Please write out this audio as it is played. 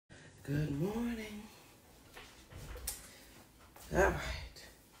Good morning. All right.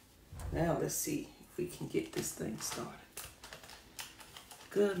 Now let's see if we can get this thing started.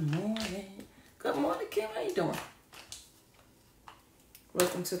 Good morning. Good morning, Kim. How you doing?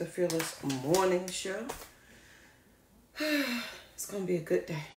 Welcome to the Fearless Morning Show. It's going to be a good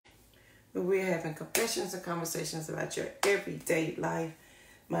day. We're having confessions and conversations about your everyday life.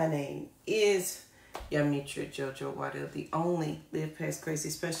 My name is Yamitra JoJo Waddell, the only Live Past Crazy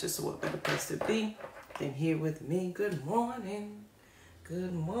specialist. So what better place to be than here with me? Good morning.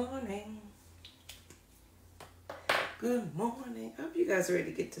 Good morning. Good morning. I hope you guys are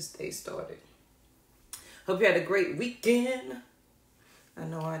ready to get this day started. Hope you had a great weekend. I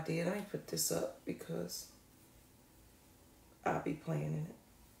know I did. I put this up because I'll be playing in it.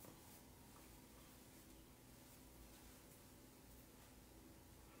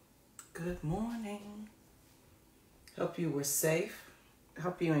 Good morning. Hope you were safe.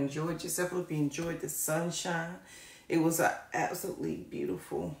 Hope you enjoyed yourself. Hope you enjoyed the sunshine. It was an absolutely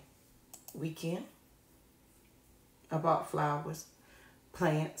beautiful weekend. I bought flowers,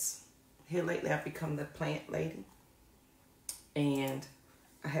 plants. Here lately I've become the plant lady. And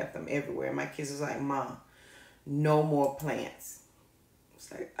I have them everywhere. My kids is like, Mom, no more plants.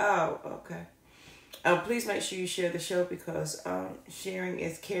 It's like, oh, okay. Please make sure you share the show because sharing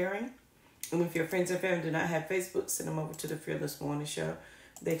is caring. And if your friends and family do not have Facebook, send them over to the Fearless Morning Show.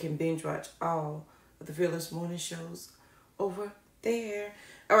 They can binge watch all of the Fearless Morning shows over there.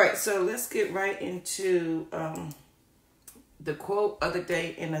 All right, so let's get right into the quote of the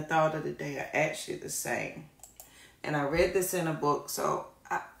day and the thought of the day are actually the same. And I read this in a book. So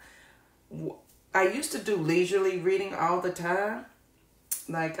I used to do leisurely reading all the time.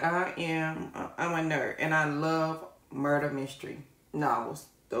 Like I'm a nerd and I love murder mystery novels.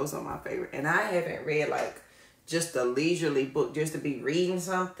 Those are my favorite. And I haven't read like just a leisurely book just to be reading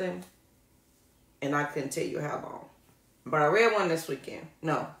something. And I couldn't tell you how long. But I read one this weekend.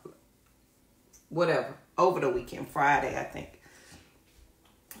 No, whatever. Over the weekend, Friday, I think.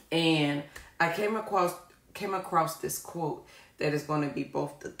 And I came across this quote that is going to be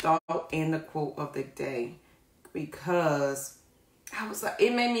both the thought and the quote of the day. Because I was like,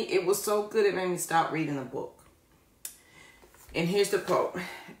 it was so good it made me stop reading the book. And here's the quote.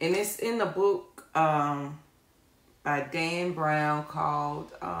 And it's in the book by Dan Brown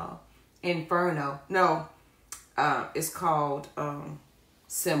called Inferno. No, it's called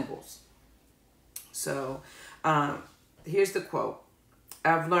Symbols. So here's the quote.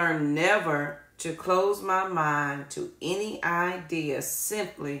 I've learned never to close my mind to any idea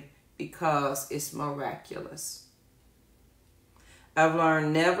simply because it's miraculous. I've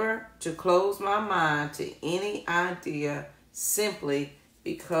learned never to close my mind to any idea simply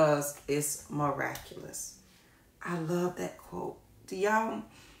because it's miraculous. I love that quote. Let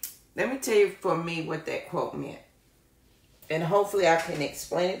me tell you for me what that quote meant. And hopefully I can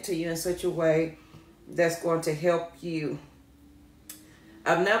explain it to you in such a way that's going to help you.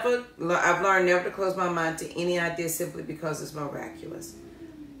 I've learned never to close my mind to any idea simply because it's miraculous.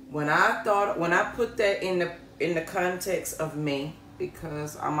 When I put that in the context of me,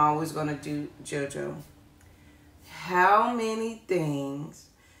 because I'm always going to do JoJo, how many things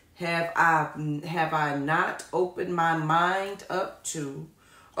have I not opened my mind up to,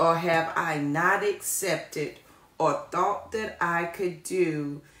 or have I not accepted or thought that I could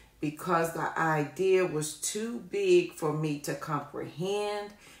do because the idea was too big for me to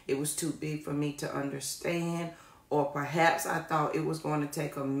comprehend, it was too big for me to understand, or perhaps I thought it was going to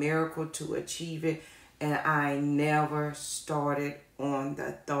take a miracle to achieve it, and I never started on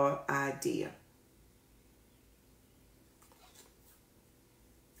the thought idea.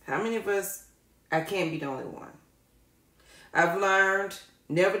 How many of us, I can't be the only one. I've learned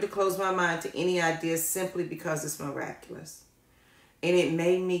never to close my mind to any idea simply because it's miraculous. And it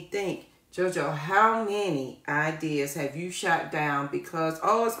made me think, JoJo, how many ideas have you shot down because,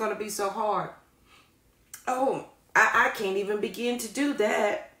 oh, it's going to be so hard? Oh, I can't even begin to do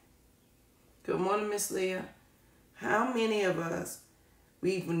that. Good morning, Miss Leah. How many of us,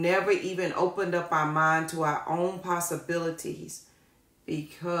 we've never even opened up our mind to our own possibilities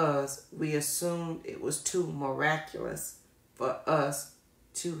because we assumed it was too miraculous for us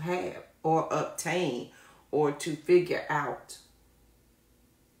to have or obtain or to figure out.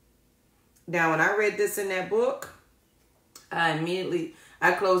 Now, when I read this in that book, I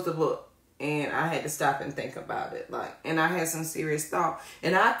closed the book and I had to stop and think about it. And I had some serious thought.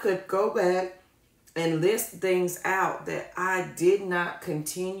 And I could go back and list things out that I did not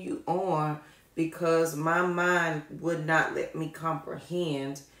continue on because my mind would not let me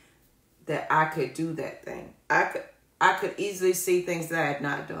comprehend that I could do that thing. I could easily see things that I had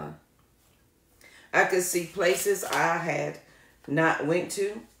not done. I could see places I had not went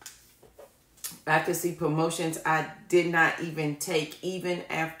to. I could see promotions I did not even take, even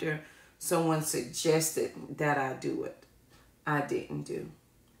after someone suggested that I do it. I didn't do.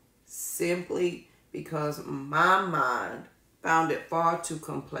 Simply because my mind found it far too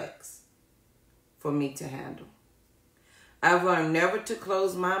complex for me to handle. I've learned never to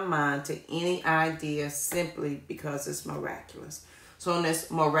close my mind to any idea simply because it's miraculous. So on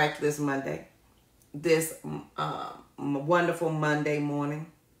this miraculous Monday, this wonderful Monday morning,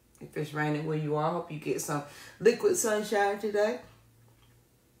 if it's raining where you are, I hope you get some liquid sunshine today.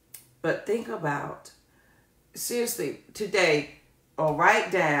 But think about, seriously, today, or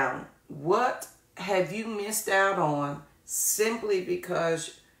write down, what have you missed out on simply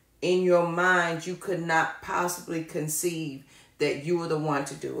because in your mind you could not possibly conceive that you were the one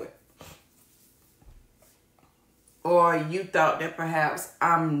to do it? Or you thought that perhaps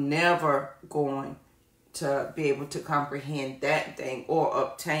I'm never going to be able to comprehend that thing or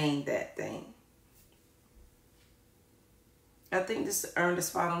obtain that thing. I think this earned a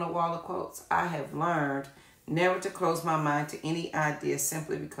spot on the wall of quotes. I have learned never to close my mind to any idea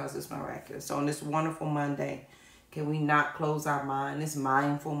simply because it's miraculous. So on this wonderful Monday, can we not close our mind? This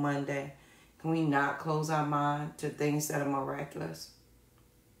mindful Monday, can we not close our mind to things that are miraculous?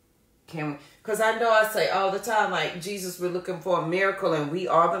 Can we? Because I know I say all the time, like, Jesus, we're looking for a miracle and we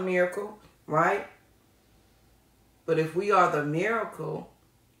are the miracle, right? But if we are the miracle,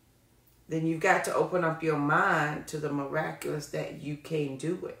 then you've got to open up your mind to the miraculous that you can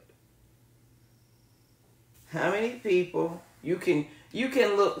do it. How many people you can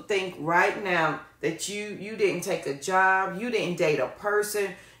think right now that you didn't take a job, you didn't date a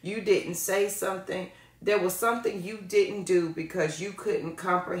person, you didn't say something. There was something you didn't do because you couldn't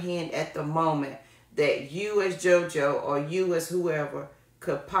comprehend at the moment that you as JoJo or you as whoever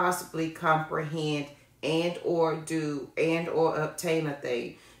could possibly comprehend and or do and or obtain a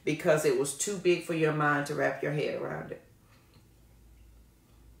thing because it was too big for your mind to wrap your head around it.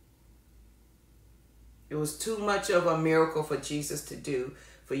 It was too much of a miracle for Jesus to do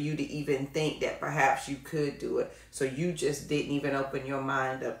for you to even think that perhaps you could do it. So you just didn't even open your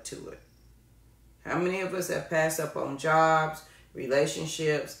mind up to it. How many of us have passed up on jobs,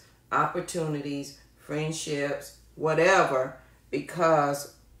 relationships, opportunities, friendships, whatever,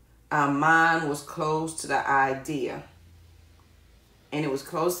 because our mind was closed to the idea? And it was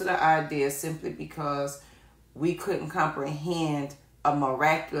close to the idea simply because we couldn't comprehend a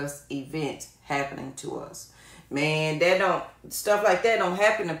miraculous event happening to us. Man, stuff like that don't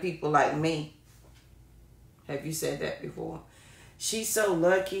happen to people like me. Have you said that before? She's so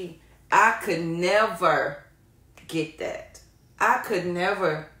lucky. I could never get that. I could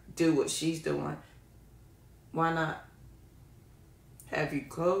never do what she's doing. Why not? Have you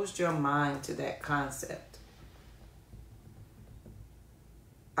closed your mind to that concept?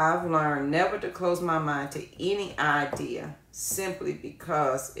 I've learned never to close my mind to any idea simply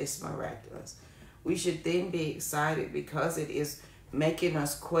because it's miraculous. We should then be excited because it is making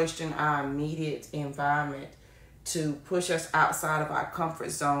us question our immediate environment to push us outside of our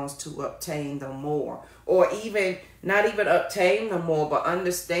comfort zones to obtain the more. Or even, not even obtain the more, but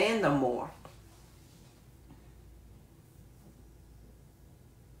understand the more.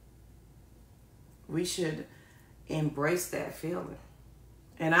 We should embrace that feeling.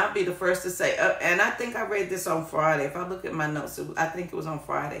 And I'll be the first to say, and I think I read this on Friday. If I look at my notes, I think it was on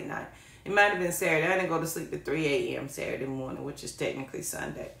Friday night. It might have been Saturday. I didn't go to sleep at 3 a.m. Saturday morning, which is technically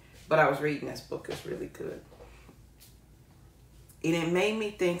Sunday. But I was reading this book. It's really good. And it made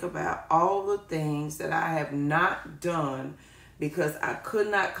me think about all the things that I have not done because I could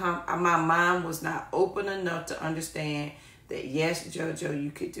not my mind was not open enough to understand that, yes, JoJo,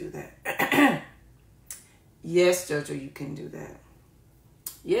 you could do that. Yes, JoJo, you can do that.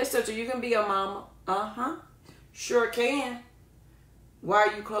 Yes, JoJo, you can be a mama. Uh-huh. Sure can. Why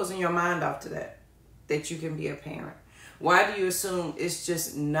are you closing your mind off to that? That you can be a parent? Why do you assume it's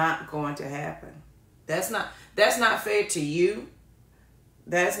just not going to happen? That's not fair to you.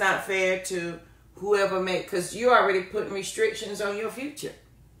 That's not fair to whoever because you're already putting restrictions on your future.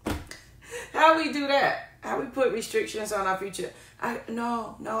 How we do that? How we put restrictions on our future?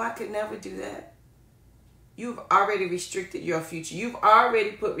 No, I could never do that. You've already restricted your future. You've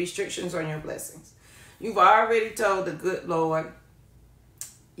already put restrictions on your blessings. You've already told the good Lord,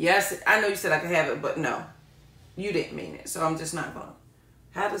 yes, I know you said I could have it, but no, you didn't mean it. So I'm just not going to.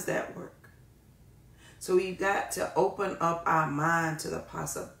 How does that work? So we've got to open up our mind to the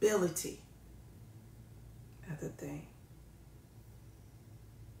possibility of the thing.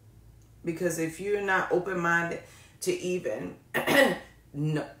 Because if you're not open-minded to even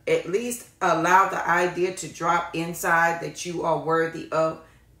no, at least allow the idea to drop inside that you are worthy of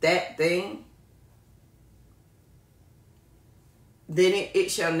that thing, then it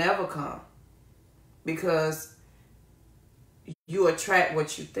shall never come. Because you attract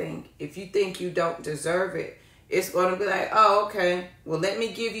what you think. If you think you don't deserve it, it's going to be like, oh, okay, well, let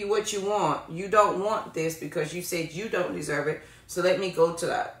me give you what you want. You don't want this because you said you don't deserve it. So let me go to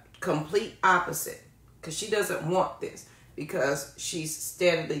the complete opposite, because she doesn't want this, because she's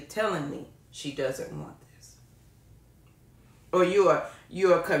steadily telling me she doesn't want this. Or you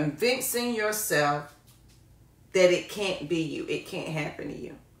are convincing yourself that it can't be you. It can't happen to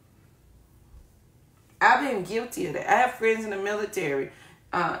you. I've been guilty of that. I have friends in the military.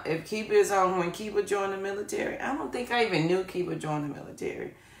 If Kiba is on, when Kiba joined the military, I don't think I even knew Kiba joined the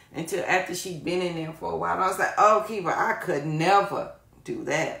military until after she'd been in there for a while. I was like, oh, Kiba, I could never do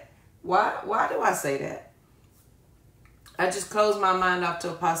that. Why do I say that? I just closed my mind off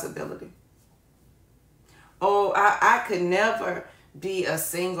to a possibility. Oh, I could never be a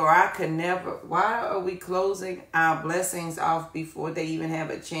single. I could never. Why are we closing our blessings off before they even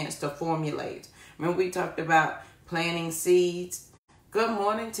have a chance to formulate? Remember we talked about planting seeds. Good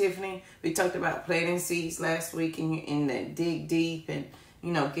morning, Tiffany. We talked about planting seeds last week and that dig deep and,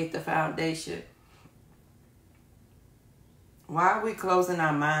 get the foundation. Why are we closing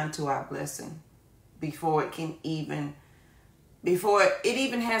our mind to our blessing before it even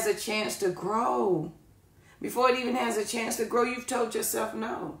has a chance to grow? Before it even has a chance to grow, you've told yourself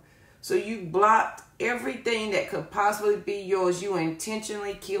no. So you blocked everything that could possibly be yours. You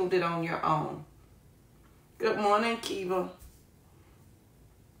intentionally killed it on your own. Good morning, Kiva.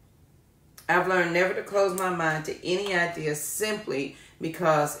 I've learned never to close my mind to any idea simply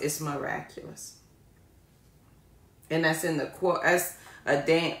because it's miraculous. And that's in the quote. That's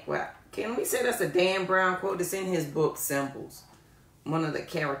can we say that's a Dan Brown quote? It's in his book, Symbols. One of the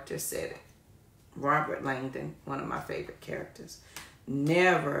characters said it. Robert Langdon, one of my favorite characters.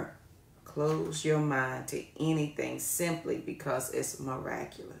 Never close your mind to anything simply because it's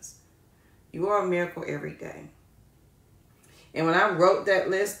miraculous. You are a miracle every day. And when I wrote that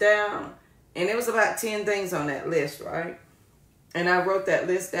list down, and it was about 10 things on that list, right? And I wrote that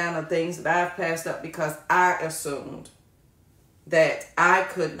list down of things that I've passed up because I assumed that I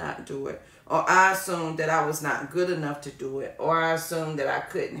could not do it. Or I assumed that I was not good enough to do it. Or I assumed that I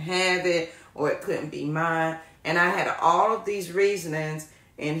couldn't have it. Or it couldn't be mine. And I had all of these reasonings.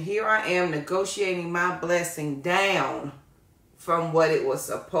 And here I am negotiating my blessing down from what it was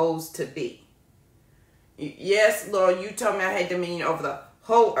supposed to be. Yes, Lord, you told me I had dominion over the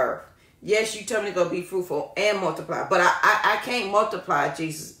whole earth. Yes, you told me to go be fruitful and multiply. But I can't multiply,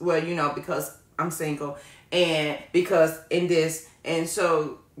 Jesus. Well, because I'm single. And because in this. And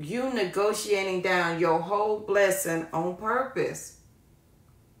so you negotiating down your whole blessing on purpose.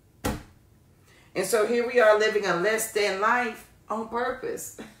 And so here we are living a less than life on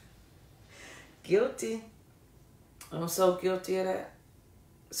purpose. Guilty. I'm so guilty of that.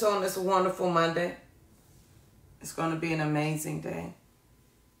 So on this wonderful Monday, it's going to be an amazing day.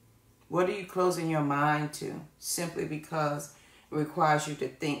 What are you closing your mind to simply because it requires you to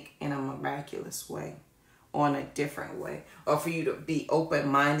think in a miraculous way or in a different way, or for you to be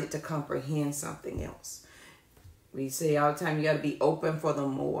open-minded to comprehend something else? We say all the time, you got to be open for the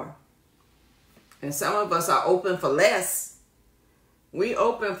more. And some of us are open for less. We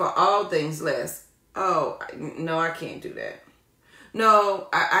open for all things less. Oh, no, I can't do that. No,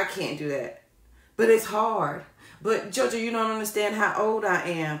 I can't do that. But it's hard. But Jojo, you don't understand how old I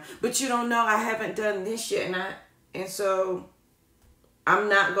am. But you don't know I haven't done this yet. And so I'm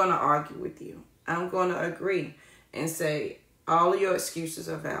not going to argue with you. I'm going to agree and say all of your excuses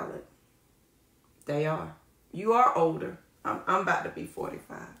are valid. They are. You are older. I'm about to be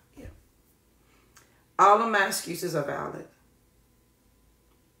 45. Yeah. All of my excuses are valid.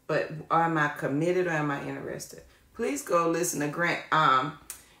 But am I committed or am I interested? Please go listen to Grant Cardone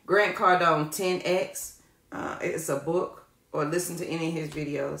 10X. It's a book, or listen to any of his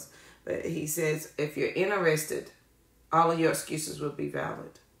videos. But he says, if you're interested, all of your excuses will be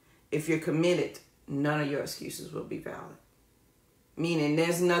valid. If you're committed, none of your excuses will be valid. Meaning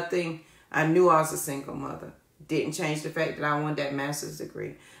there's nothing. I knew I was a single mother. Didn't change the fact that I wanted that master's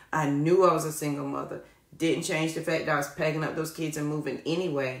degree. I knew I was a single mother. Didn't change the fact that I was packing up those kids and moving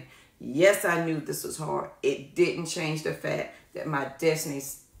anyway. Yes, I knew this was hard. It didn't change the fact that my destiny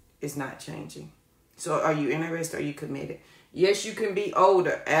is not changing. So are you interested? Are you committed? Yes, you can be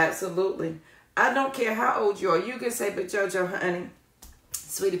older. Absolutely. I don't care how old you are. You can say, but Jojo, honey,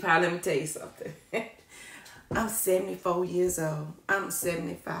 sweetie pie, let me tell you something. I'm 74 years old. I'm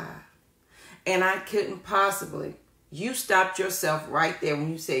 75. And I couldn't possibly You stopped yourself right there when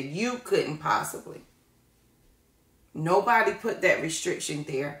you said you couldn't possibly. Nobody put that restriction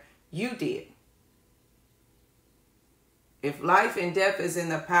there. You did. If life and death is in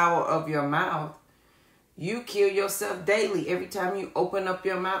the power of your mouth, you kill yourself daily every time you open up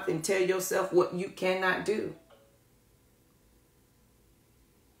your mouth and tell yourself what you cannot do.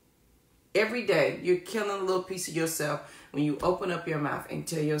 Every day, you're killing a little piece of yourself when you open up your mouth and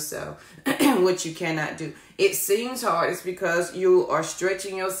tell yourself what you cannot do. It seems hard. It's because you are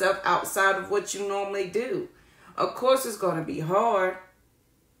stretching yourself outside of what you normally do. Of course, it's going to be hard.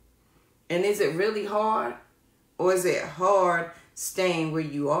 And is it really hard? Or is it hard staying where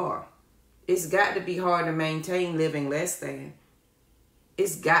you are? It's got to be hard to maintain living less than.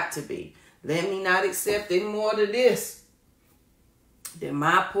 It's got to be. Let me not accept any more of this than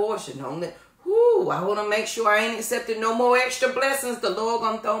my portion. I want to make sure I ain't accepting no more extra blessings the Lord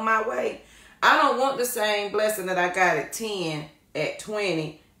gonna throw my way. I don't want the same blessing that I got at 10, at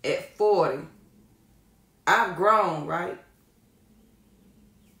 20, at 40. I've grown, right?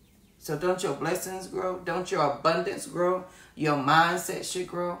 So don't your blessings grow? Don't your abundance grow? Your mindset should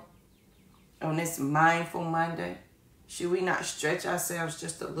grow. On this Mindful Monday, should we not stretch ourselves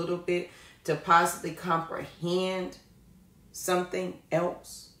just a little bit to possibly comprehend something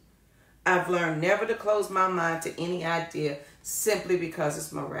else? I've learned never to close my mind to any idea simply because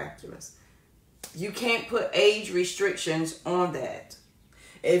it's miraculous. You can't put age restrictions on that.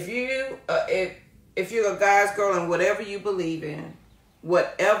 If you're a guy's girl and whatever you believe in,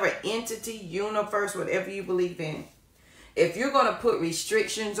 whatever entity, universe, whatever you believe in, if you're going to put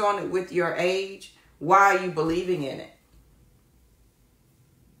restrictions on it with your age, why are you believing in it?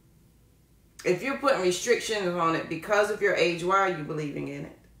 If you're putting restrictions on it because of your age, why are you believing in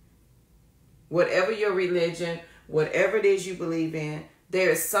it? Whatever your religion, whatever it is you believe in, there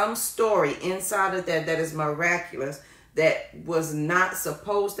is some story inside of that is miraculous, that was not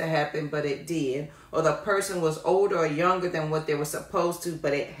supposed to happen, but it did. Or the person was older or younger than what they were supposed to,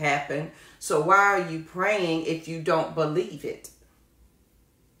 but it happened. So why are you praying if you don't believe it?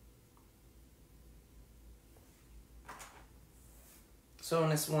 So on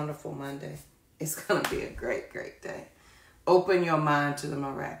this wonderful Monday, it's going to be a great, great day. Open your mind to the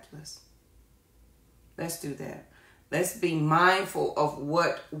miraculous. Let's do that. Let's be mindful of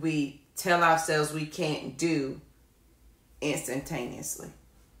what we tell ourselves we can't do instantaneously.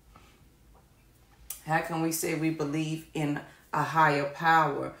 How can we say we believe in a higher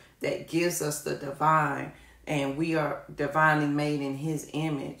power that gives us the divine, and we are divinely made in his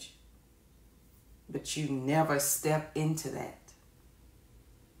image, but you never step into that?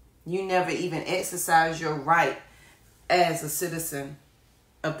 You never even exercise your right as a citizen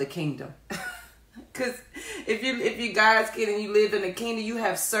of the kingdom. Because if you God's kid and you live in the kingdom, you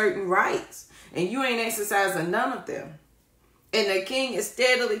have certain rights, and you ain't exercising none of them. And the king is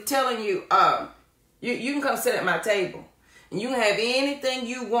steadily telling you, you can come sit at my table, and you can have anything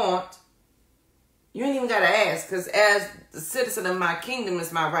you want. You ain't even got to ask, because as the citizen of my kingdom,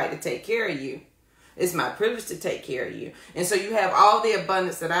 it's my right to take care of you. It's my privilege to take care of you. And so you have all the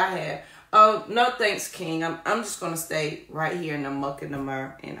abundance that I have. Oh, no thanks, King. I'm just going to stay right here in the muck and the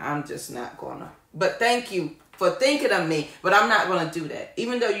mire, and I'm just not going to. But thank you for thinking of me, but I'm not going to do that.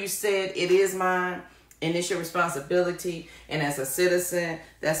 Even though you said it is mine and it's your responsibility, and as a citizen,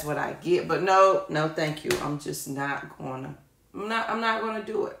 that's what I get. But no, thank you. I'm just not going to. I'm not going to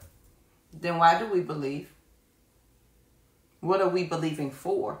do it. Then why do we believe? What are we believing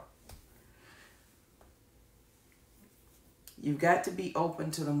for? You've got to be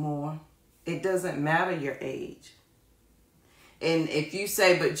open to the more. It doesn't matter your age. And if you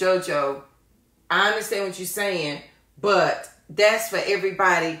say, but JoJo, I understand what you're saying, but that's for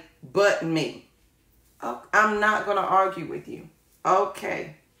everybody but me. Oh, I'm not going to argue with you.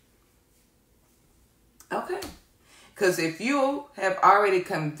 Okay. Because if you have already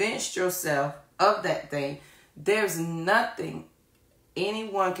convinced yourself of that thing, there's nothing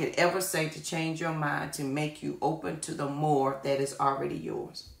anyone could ever say to change your mind to make you open to the more that is already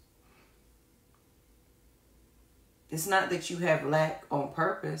yours. It's not that you have lack on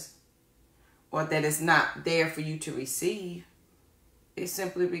purpose or that it's not there for you to receive. It's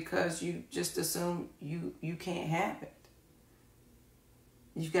simply because you just assume you can't have it.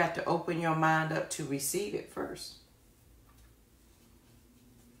 You've got to open your mind up to receive it first.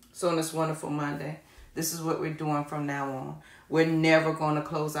 So on this wonderful Monday, this is what we're doing from now on. We're never going to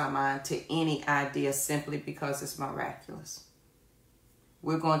close our mind to any idea simply because it's miraculous.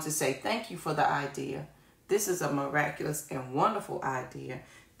 We're going to say, thank you for the idea. This is a miraculous and wonderful idea.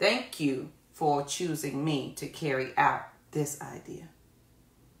 Thank you for choosing me to carry out this idea,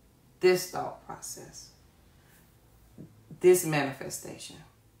 this thought process. this manifestation.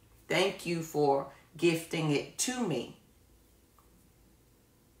 Thank you for gifting it to me.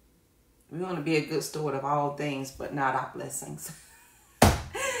 We want to be a good steward of all things, but not our blessings.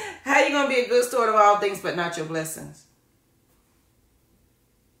 How are you going to be a good steward of all things, but not your blessings?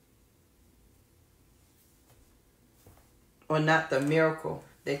 Or not the miracle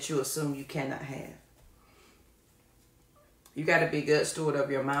that you assume you cannot have. You got to be a good steward of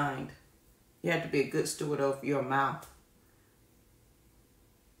your mind. You have to be a good steward of your mouth.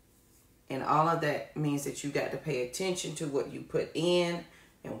 And all of that means that you got to pay attention to what you put in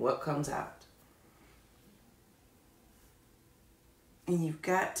and what comes out. And you've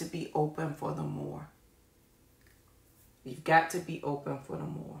got to be open for the more. You've got to be open for the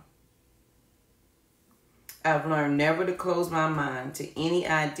more. I've learned never to close my mind to any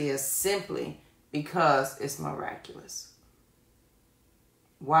idea simply because it's miraculous.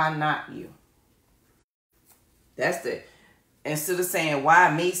 Why not you? That's the, instead of saying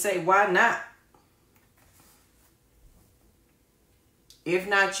why me, say why not? If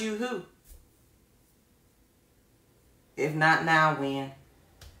not you, who? If not now, when?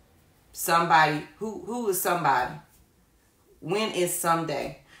 Somebody, who is somebody? When is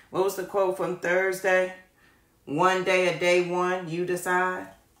someday? What was the quote from Thursday? One day, a day one, you decide.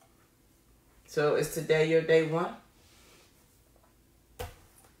 So is today your day one?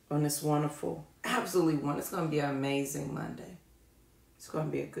 On this wonderful, absolutely wonderful. It's going to be an amazing Monday. It's going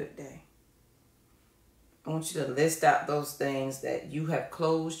to be a good day. I want you to list out those things that you have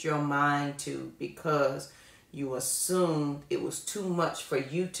closed your mind to because you assumed it was too much for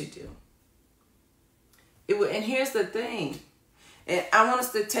you to do. And here's the thing. And I want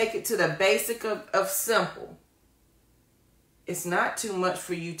us to take it to the basic of simple. It's not too much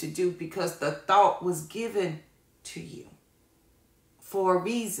for you to do because the thought was given to you for a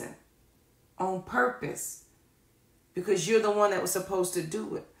reason, on purpose, because you're the one that was supposed to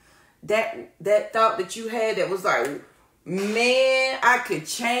do it. That thought that you had that was like, man, I could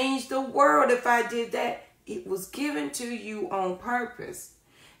change the world if I did that. It was given to you on purpose.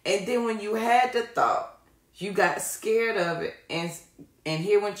 And then when you had the thought, you got scared of it, and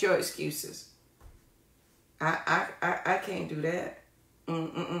here went your excuses. I can't do that.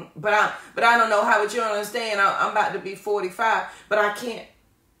 But I don't know how would you understand. I'm about to be 45, but I can't.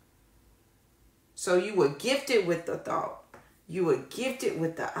 So you were gifted with the thought. You were gifted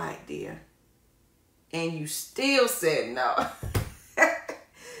with the idea. And you still said no.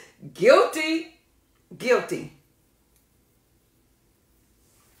 Guilty. Guilty.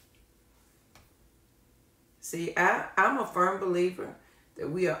 See, I'm a firm believer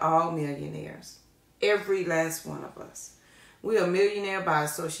that we are all millionaires. Every last one of us. We are millionaire by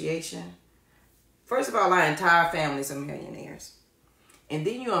association. First of all, our entire families are millionaires. And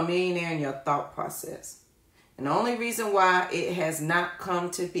then you're a millionaire in your thought process. And the only reason why it has not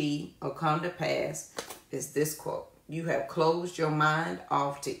come to be or come to pass is this quote. You have closed your mind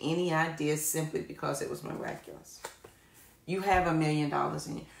off to any idea simply because it was miraculous. You have $1 million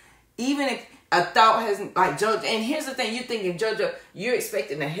in you. Even if a thought hasn't, like Jojo, and here's the thing, you're thinking, Jojo, you're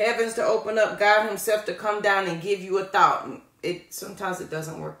expecting the heavens to open up, God himself to come down and give you a thought. Sometimes it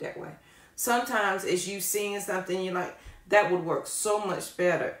doesn't work that way. Sometimes it's you seeing something, you're like, that would work so much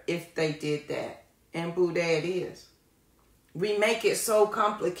better if they did that. And boo, there it is. We make it so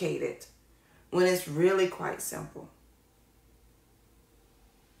complicated when it's really quite simple.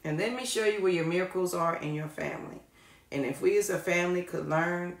 And let me show you where your miracles are in your family. And if we as a family could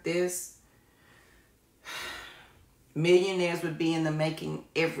learn this, millionaires would be in the making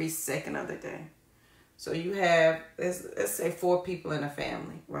every second of the day. So you have, let's say 4 people in a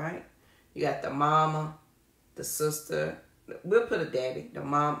family, right? You got the mama, the sister, we'll put a daddy, the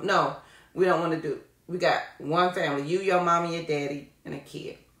mom. No, we don't want to do, we got one family, you, your mama, your daddy, and a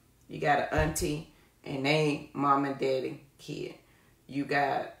kid. You got an auntie, and they mom and daddy, kid. You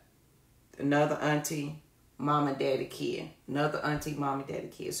got another auntie, mama, daddy, kid. Another auntie, mama, daddy,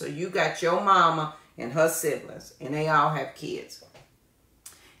 kid. So you got your mama and her siblings, and they all have kids.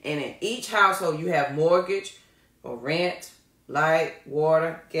 And in each household, you have mortgage or rent, light,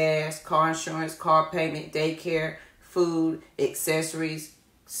 water, gas, car insurance, car payment, daycare, food, accessories,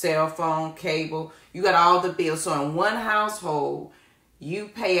 cell phone, cable. You got all the bills. So in one household, you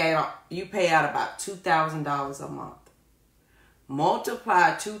pay out about $2,000 a month.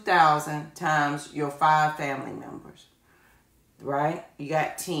 Multiply 2,000 times your 5 family members, right? You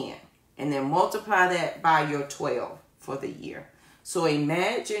got 10. And then multiply that by your 12 for the year. So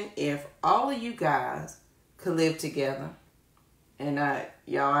imagine if all of you guys could live together. And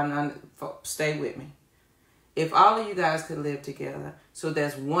y'all stay with me. If all of you guys could live together, so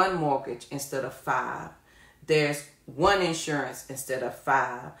there's one mortgage instead of 5. There's one insurance instead of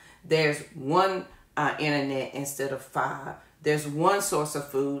 5. There's one internet instead of 5. There's one source of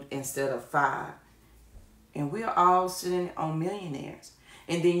food instead of 5. And we're all sitting on millionaires.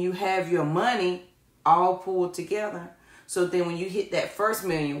 And then you have your money all pulled together. So then when you hit that first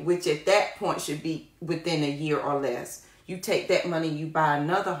million, which at that point should be within a year or less, you take that money, you buy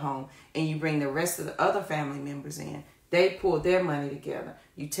another home, and you bring the rest of the other family members in. They pull their money together.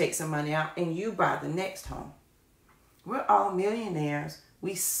 You take some money out and you buy the next home. We're all millionaires.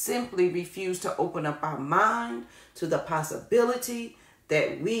 We simply refuse to open up our mind to the possibility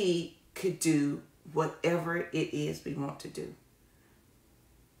that we could do whatever it is we want to do.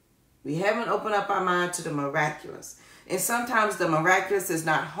 We haven't opened up our mind to the miraculous. And sometimes the miraculous is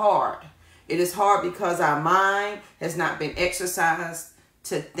not hard. It is hard because our mind has not been exercised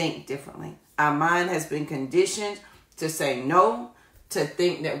to think differently. Our mind has been conditioned to say no, to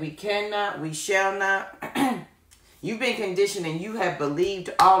think that we cannot, we shall not. You've been conditioned and you have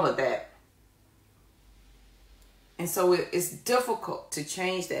believed all of that. And so it's difficult to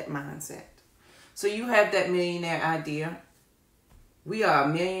change that mindset. So you have that millionaire idea. We are a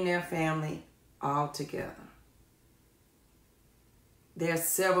millionaire family all together. There are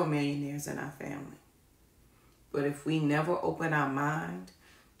several millionaires in our family. But if we never open our mind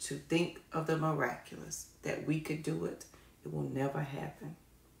to think of the miraculous, that we could do it, it will never happen.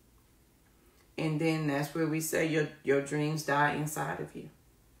 And then that's where we say your dreams die inside of you.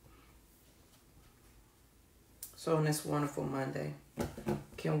 So on this wonderful Monday,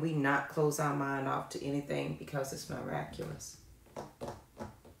 can we not close our mind off to anything because it's miraculous?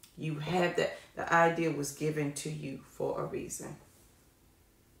 You have that. The idea was given to you for a reason.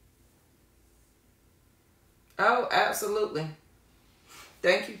 Oh, absolutely.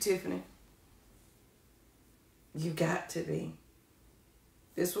 Thank you, Tiffany. You got to be.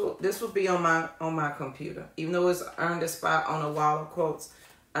 This will be on my computer. Even though it's earned a spot on a wall of quotes,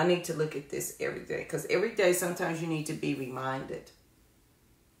 I need to look at this every day. Because every day, sometimes you need to be reminded.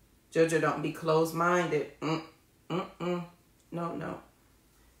 Jojo, don't be closed-minded. No.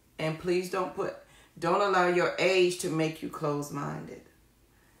 And please don't allow your age to make you closed-minded.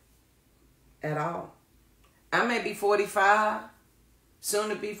 At all. I may be 45, soon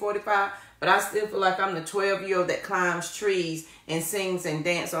to be 45, but I still feel like I'm the 12-year-old that climbs trees and sings and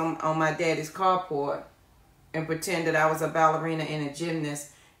dances on my daddy's carport and pretend that I was a ballerina and a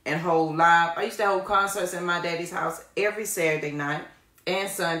gymnast and hold live. I used to hold concerts in my daddy's house every Saturday night and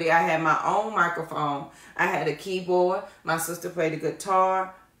Sunday. I had my own microphone. I had a keyboard. My sister played a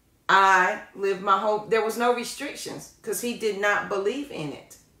guitar. I lived my whole... There was no restrictions because he did not believe in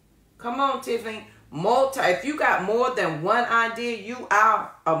it. Come on, Tiffany. If you got more than one idea, you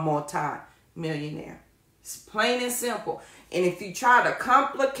are a multi-millionaire. It's plain and simple. And if you try to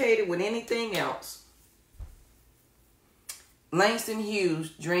complicate it with anything else, Langston Hughes,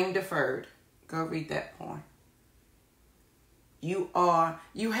 Dream Deferred. Go read that poem. You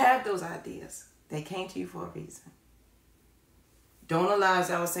have those ideas. They came to you for a reason. Don't allow,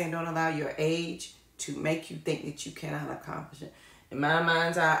 as I was saying, don't allow your age to make you think that you cannot accomplish it. In my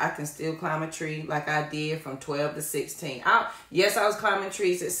mind's eye, I can still climb a tree like I did from 12 to 16. Yes, I was climbing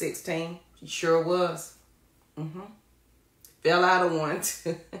trees at 16. Sure was. Fell out of one.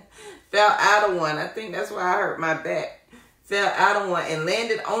 Fell out of one. I think that's why I hurt my back. Fell out of one and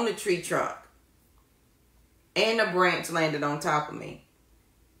landed on the tree trunk. And the branch landed on top of me.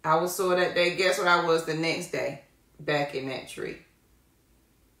 I was sore that day. Guess what I was the next day? Back in that tree.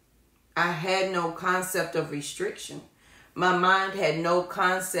 I had no concept of restriction. My mind had no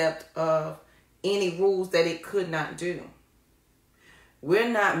concept of any rules that it could not do. We're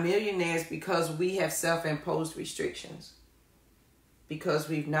not millionaires because we have self-imposed restrictions. Because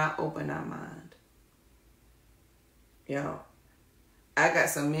we've not opened our mind. You know, I got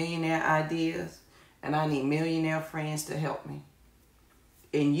some millionaire ideas and I need millionaire friends to help me.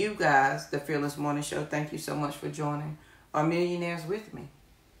 And you guys, the Fearless Morning Show, thank you so much for joining, are millionaires with me.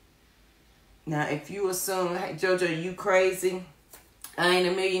 Now, if you assume, hey, Jojo, you crazy? I ain't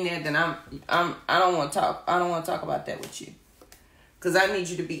a millionaire. Then I don't want to talk. I don't want to talk about that with you, because I need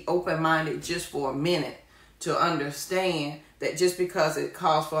you to be open-minded just for a minute to understand that just because it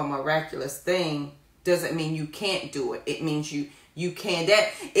calls for a miraculous thing doesn't mean you can't do it. It means you can.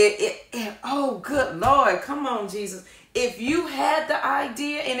 Oh, good Lord, come on, Jesus. If you had the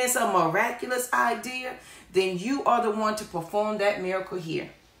idea and it's a miraculous idea, then you are the one to perform that miracle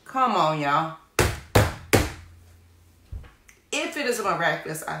here. Come on, y'all. If it is a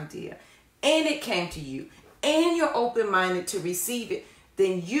miraculous idea and it came to you and you're open-minded to receive it,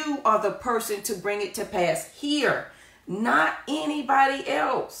 then you are the person to bring it to pass here, not anybody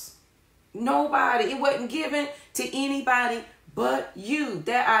else. Nobody. It wasn't given to anybody but you.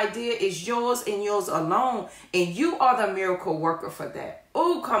 That idea is yours and yours alone. And you are the miracle worker for that.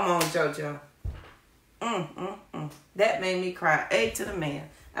 Oh, come on, JoJo. That made me cry. A to the man.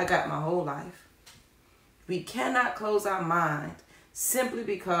 I got my whole life. We cannot close our mind simply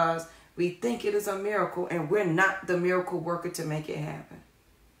because we think it is a miracle and we're not the miracle worker to make it happen.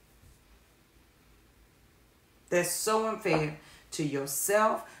 That's so unfair to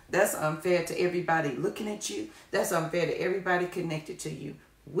yourself. That's unfair to everybody looking at you. That's unfair to everybody connected to you.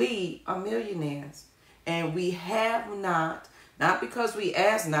 We are millionaires. And we have not because we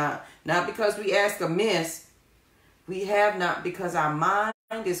ask not because we ask amiss. We have not because our mind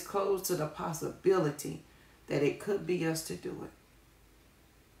is closed to the possibility that it could be us to do it.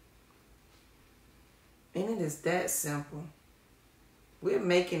 And it is that simple. We're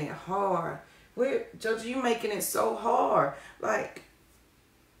making it hard. Jojo, you making it so hard. Like,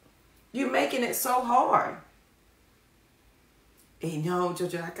 you're making it so hard. And no,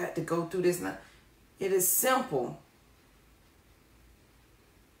 Jojo, I got to go through this now. It is simple.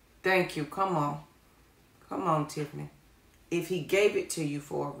 Thank you. Come on. Come on, Tiffany. If he gave it to you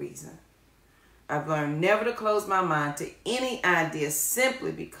for a reason. I've learned never to close my mind to any idea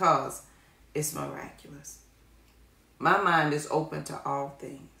simply because it's miraculous. My mind is open to all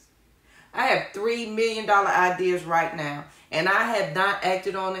things. I have $3 million ideas right now, and I have not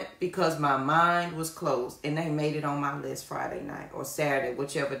acted on it because my mind was closed, and they made it on my list Friday night or Saturday,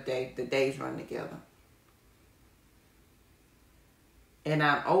 whichever day the days run together. And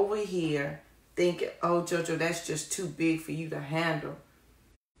I'm over here thinking, oh, JoJo, that's just too big for you to handle.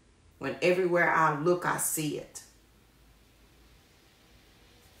 When everywhere I look, I see it.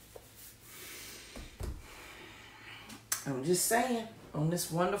 I'm just saying, on this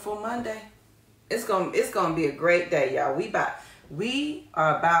wonderful Monday, it's gonna be a great day, y'all. We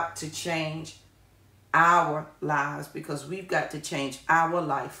are about to change our lives because we've got to change our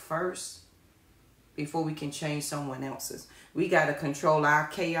life first before we can change someone else's. We got to control our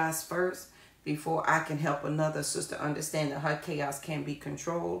chaos first before I can help another sister understand that her chaos can be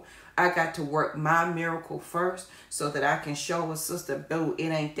controlled. I got to work my miracle first so that I can show a sister, oh, it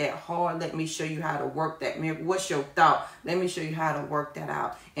ain't that hard. Let me show you how to work that miracle. What's your thought? Let me show you how to work that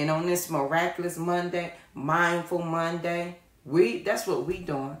out. And on this miraculous Monday, mindful Monday, that's what we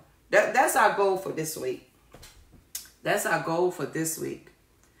doing. That's our goal for this week. That's our goal for this week.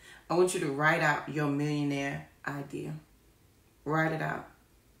 I want you to write out your millionaire idea. Write it out.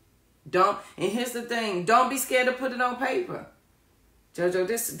 And here's the thing, don't be scared to put it on paper. JoJo,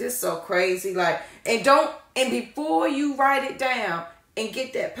 this so crazy. And before you write it down and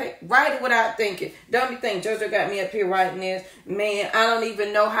get that paper, write it without thinking. Don't be thinking, JoJo got me up here writing this. Man, I don't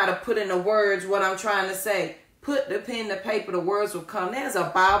even know how to put in the words what I'm trying to say. Put the pen to paper, the words will come. There's a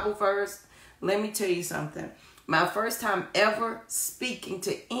Bible verse. Let me tell you something. My first time ever speaking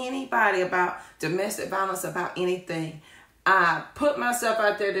to anybody about domestic violence, about anything, I put myself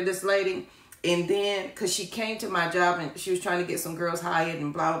out there to this lady, and then, because she came to my job and she was trying to get some girls hired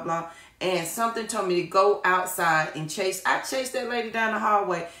and blah, blah, blah, and something told me to go outside and I chased that lady down the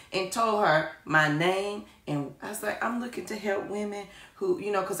hallway and told her my name, and I was like, I'm looking to help women who,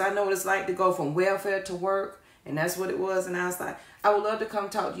 because I know what it's like to go from welfare to work, and that's what it was, and I was like, I would love to come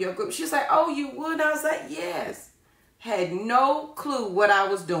talk to your group. She's like, oh, you would? I was like, yes. Had no clue what I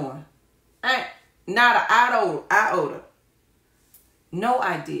was doing. Not an iota. No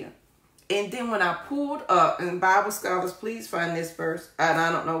idea. And then when I pulled up, and Bible scholars, please find this verse. I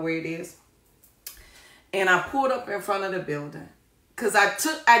don't know where it is. And I pulled up in front of the building. Because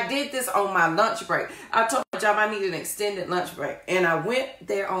I did this on my lunch break. I told my job I needed an extended lunch break. And I went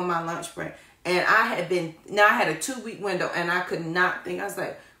there on my lunch break. And I had a 2-week window, and I could not think. I was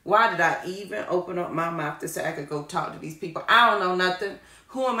like, why did I even open up my mouth to say I could go talk to these people? I don't know nothing.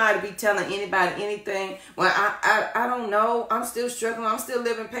 Who am I to be telling anybody anything? Well, I don't know. I'm still struggling. I'm still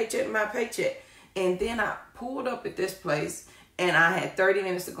living paycheck to my paycheck. And then I pulled up at this place, and I had 30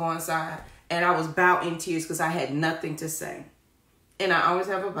 minutes to go inside, and I was about in tears because I had nothing to say. And I always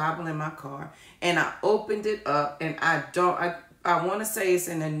have a Bible in my car. And I opened it up, and I want to say it's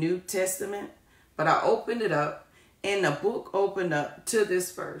in the New Testament, but I opened it up, and the book opened up to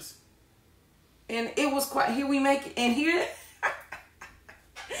this verse. And it was quite, here's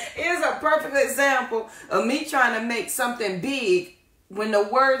a perfect example of me trying to make something big when the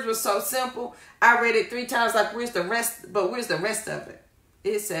words were so simple. I read it 3 times like, where's the rest? But where's the rest of it?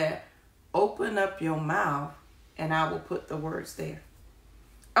 It said, open up your mouth and I will put the words there.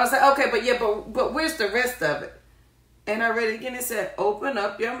 I was like, okay, but where's the rest of it? And I read it again. It said, open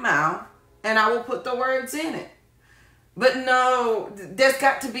up your mouth and I will put the words in it. But no, there's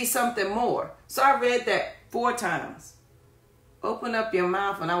got to be something more. So I read that 4 times. Open up your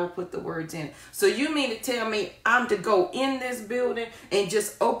mouth and I will put the words in it. So you mean to tell me I'm to go in this building and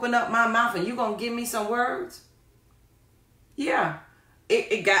just open up my mouth and you going to give me some words? Yeah.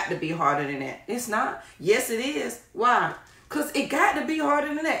 It got to be harder than that. It's not. Yes, it is. Why? Because it got to be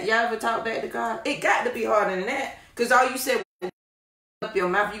harder than that. Y'all ever talk back to God? It got to be harder than that. Because all you said was up your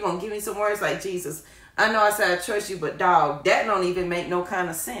mouth, you're going to give me some words like, Jesus, I know I said I trust you, but dog, that don't even make no kind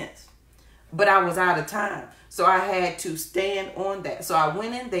of sense. But I was out of time. So I had to stand on that. So I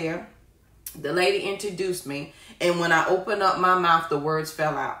went in there. The lady introduced me. And when I opened up my mouth, the words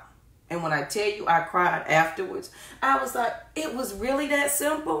fell out. And when I tell you I cried afterwards, I was like, it was really that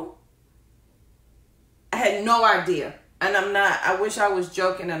simple? I had no idea. And I'm not. I wish I was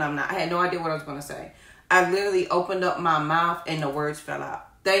joking and I'm not. I had no idea what I was going to say. I literally opened up my mouth and the words fell out.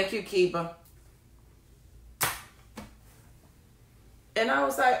 Thank you, Kiba. And I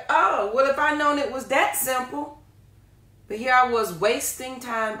was like, oh, well, if I'd known it was that simple. But here I was wasting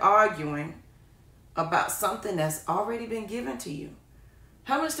time arguing about something that's already been given to you.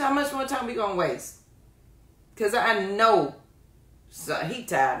 How much more time we going to waste? Because I know so he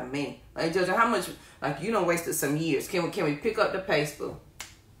tired of me. Like, Judge, how much, like, you done wasted some years. Can we pick up the pace, boo?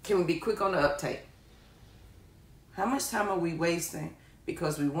 Can we be quick on the uptake? How much time are we wasting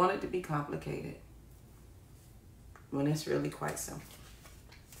because we want it to be complicated when it's really quite simple?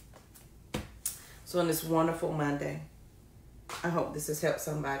 So on this wonderful Monday, I hope this has helped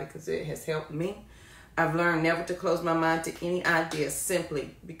somebody because it has helped me. I've learned never to close my mind to any idea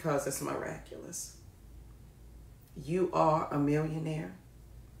simply because it's miraculous. You are a millionaire,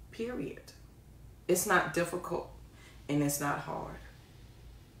 period. It's not difficult and it's not hard.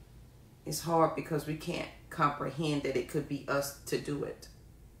 It's hard because we can't comprehend that it could be us to do it.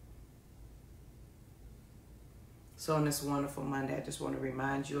 So on this wonderful Monday, I just want to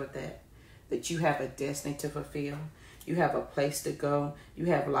remind you of that you have a destiny to fulfill. You have a place to go. You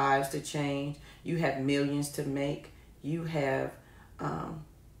have lives to change. You have millions to make. You have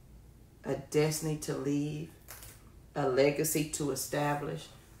a destiny to leave, a legacy to establish.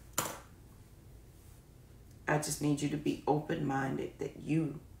 I just need you to be open-minded that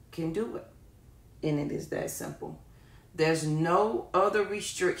you can do it. And it is that simple. There's no other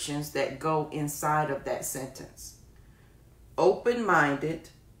restrictions that go inside of that sentence. Open-minded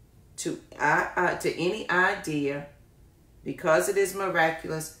to any idea because it is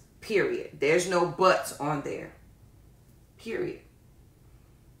miraculous, period. There's no buts on there, period.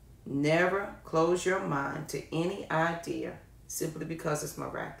 Never close your mind to any idea simply because it's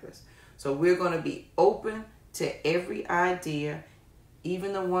miraculous. So we're going to be open to every idea,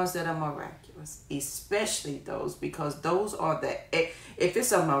 even the ones that are miraculous, especially those, because those are if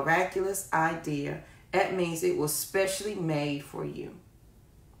it's a miraculous idea, that means it was specially made for you.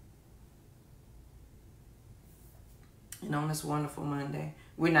 And on this wonderful Monday,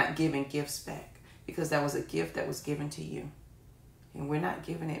 we're not giving gifts back because that was a gift that was given to you. And we're not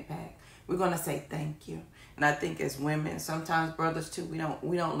giving it back. We're going to say thank you. And I think as women, sometimes brothers too, we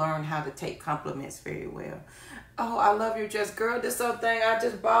don't learn how to take compliments very well. Oh, I love your dress. Girl, this other thing, I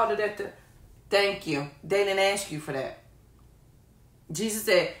just bought it at the... Thank you. They didn't ask you for that. Jesus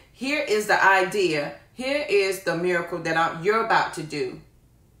said, here is the idea. Here is the miracle that you're about to do.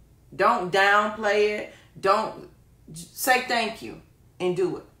 Don't downplay it. Don't... Say thank you and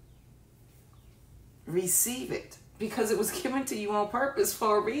do it. Receive it because it was given to you on purpose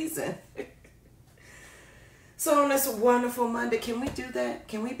for a reason. So on this wonderful Monday, can we do that?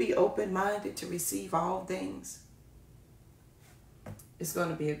 Can we be open-minded to receive all things? It's going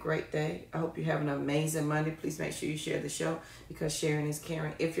to be a great day. I hope you have an amazing Monday. Please make sure you share the show because sharing is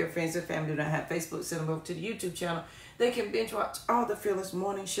caring. If your friends and family do not have Facebook, send them over to the YouTube channel. They can binge watch all the Fearless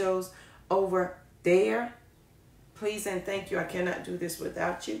Morning shows over there. Please and thank you. I cannot do this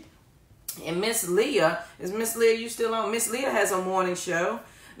without you. And Miss Leah, is Miss Leah, you still on? Miss Leah has a morning show.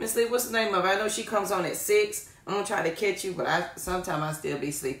 Miss Leah, what's the name of it? I know she comes on at 6. I'm going to try to catch you, but sometimes I still be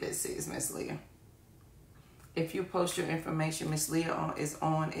asleep at 6, Miss Leah. If you post your information, Miss Leah is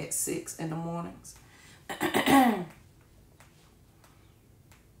on at 6 in the mornings. I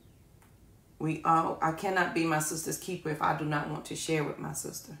cannot be my sister's keeper if I do not want to share with my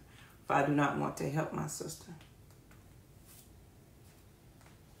sister. If I do not want to help my sister.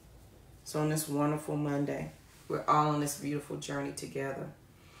 So on this wonderful Monday, we're all on this beautiful journey together.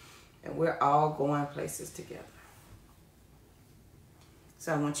 And we're all going places together.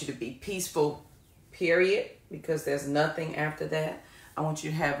 So I want you to be peaceful, period, because there's nothing after that. I want you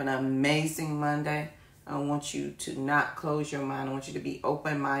to have an amazing Monday. I want you to not close your mind. I want you to be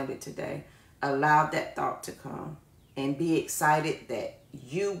open-minded today. Allow that thought to come. and be excited that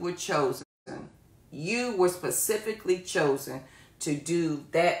you were chosen. You were specifically chosen to do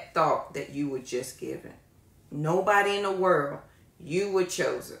that thought that you were just given. Nobody in the world. You were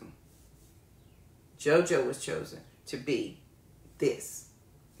chosen. JoJo was chosen to be this.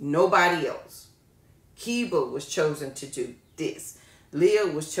 Nobody else. Kiba was chosen to do this. Leah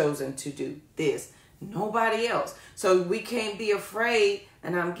was chosen to do this. Nobody else. So we can't be afraid,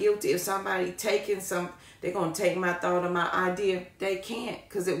 and I'm guilty if somebody taking some, they're going to take my thought or my idea. They can't,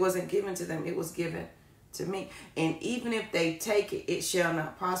 because it wasn't given to them. It was given to me. And even if they take it, it shall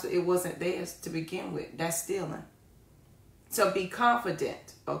not prosper. It wasn't theirs to begin with. That's stealing. So be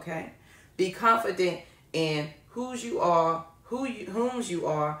confident, okay? Be confident in whose you are, whom you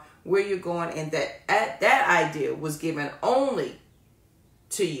are, where you're going, and that idea was given only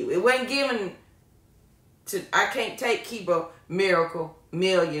to you. It wasn't given to, I can't take Kiba, Miracle,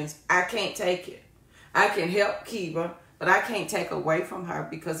 Millions. I can't take it. I can help Kiba, but I can't take away from her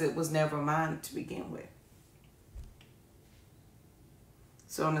because it was never mine to begin with.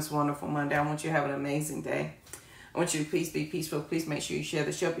 So on this wonderful Monday, I want you to have an amazing day. I want you to please be peaceful. Please make sure you share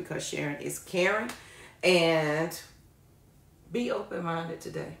the show, because sharing is caring. And be open-minded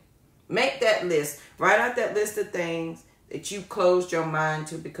today. Make that list. Write out that list of things that you closed your mind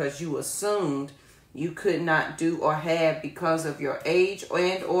to because you assumed you could not do or have because of your age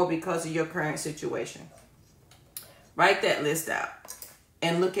and or because of your current situation. Write that list out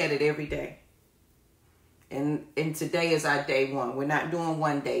and look at it every day. And today is our day one. We're not doing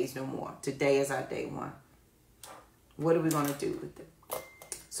 1 days no more. Today is our day one. What are we going to do with it?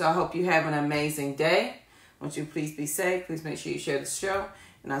 So I hope you have an amazing day. I want you to please be safe. Please make sure you share the show.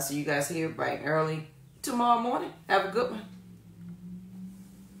 And I'll see you guys here bright and early tomorrow morning. Have a good one.